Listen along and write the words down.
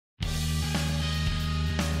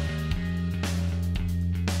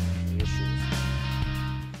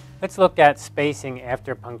Let's look at spacing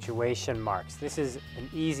after punctuation marks. This is an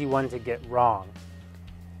easy one to get wrong.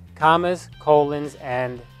 Commas, colons,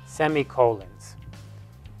 and semicolons.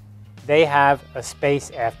 They have a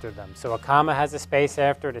space after them. So a comma has a space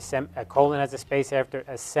after it, a colon has a space after it,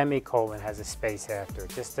 a semicolon has a space after it.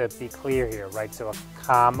 Just to be clear here, right? So a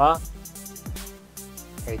comma,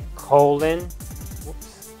 a colon,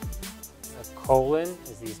 whoops, a colon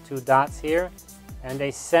is these two dots here, and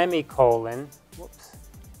a semicolon, whoops,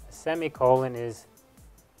 a semicolon is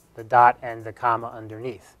the dot and the comma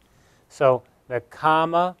underneath. So the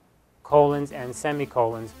comma, colons, and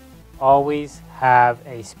semicolons always have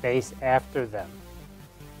a space after them.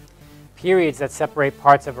 Periods that separate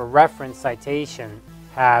parts of a reference citation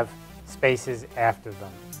have spaces after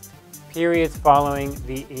them. Periods following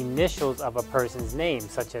the initials of a person's name,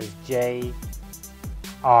 such as J,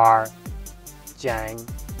 R, Jiang,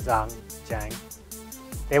 Zhang, Jiang,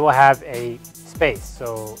 they will have a space.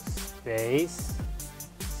 So space,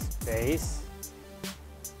 space.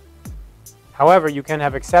 However, you can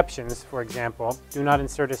have exceptions. For example, do not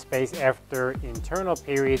insert a space after internal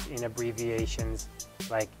periods in abbreviations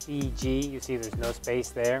like EG, you see there's no space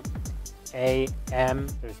there. AM,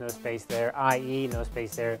 there's no space there. IE, no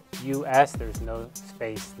space there. US, there's no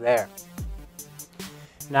space there.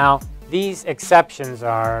 Now, these exceptions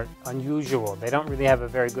are unusual. They don't really have a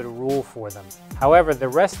very good rule for them. However, the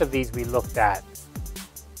rest of these we looked at,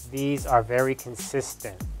 these are very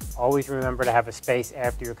consistent. Always remember to have a space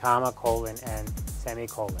after your comma, colon, and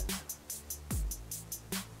semicolons.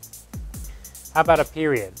 How about a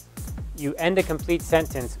period? You end a complete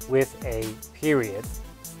sentence with a period.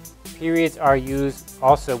 Periods are used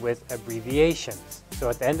also with abbreviations. So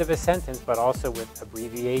at the end of a sentence, but also with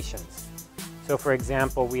abbreviations. So for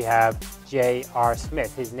example, we have J.R.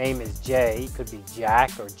 Smith. His name is J, could be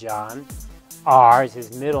Jack or John. R is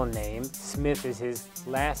his middle name. Smith is his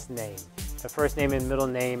last name. The first name and middle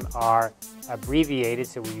name are abbreviated,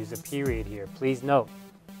 so we use a period here. Please note,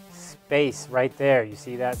 space right there. You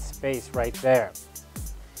see that space right there.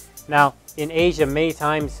 Now, in Asia, many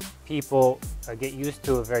times people get used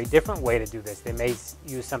to a very different way to do this. They may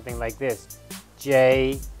use something like this.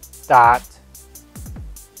 J dot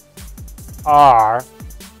R,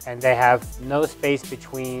 and they have no space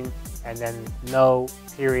between and then no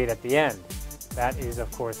period at the end. That is, of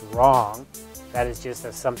course, wrong. That is just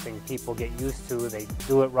something people get used to. They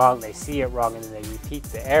do it wrong, they see it wrong, and then they repeat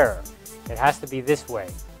the error. It has to be this way.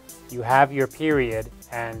 You have your period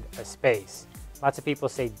and a space. Lots of people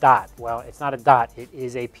say dot. Well, it's not a dot, it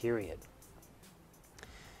is a period.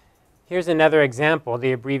 Here's another example,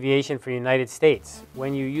 the abbreviation for United States.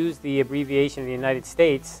 When you use the abbreviation of the United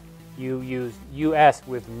States, you use US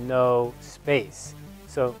with no space.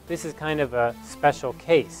 So this is kind of a special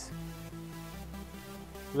case.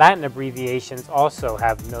 Latin abbreviations also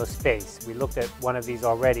have no space. We looked at one of these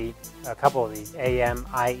already, a couple of these, AM,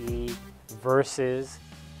 IE, versus.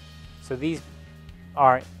 So these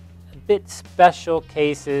are a bit special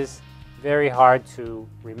cases, very hard to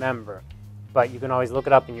remember, but you can always look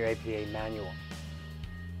it up in your APA manual.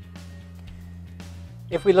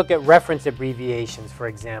 If we look at reference abbreviations, for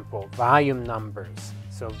example, volume numbers.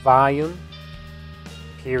 So volume,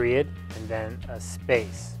 period, and then a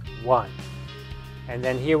space, 1. And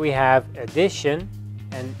then here we have addition,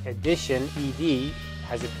 and addition, ED,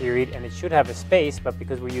 has a period, and it should have a space, but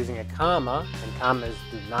because we're using a comma, and commas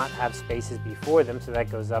do not have spaces before them, so that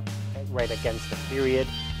goes up right against the period,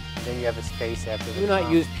 and then you have a space after the comma. Do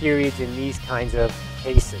not use periods in these kinds of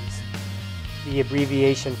cases. The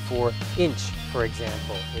abbreviation for inch, for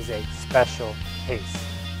example, is a special case.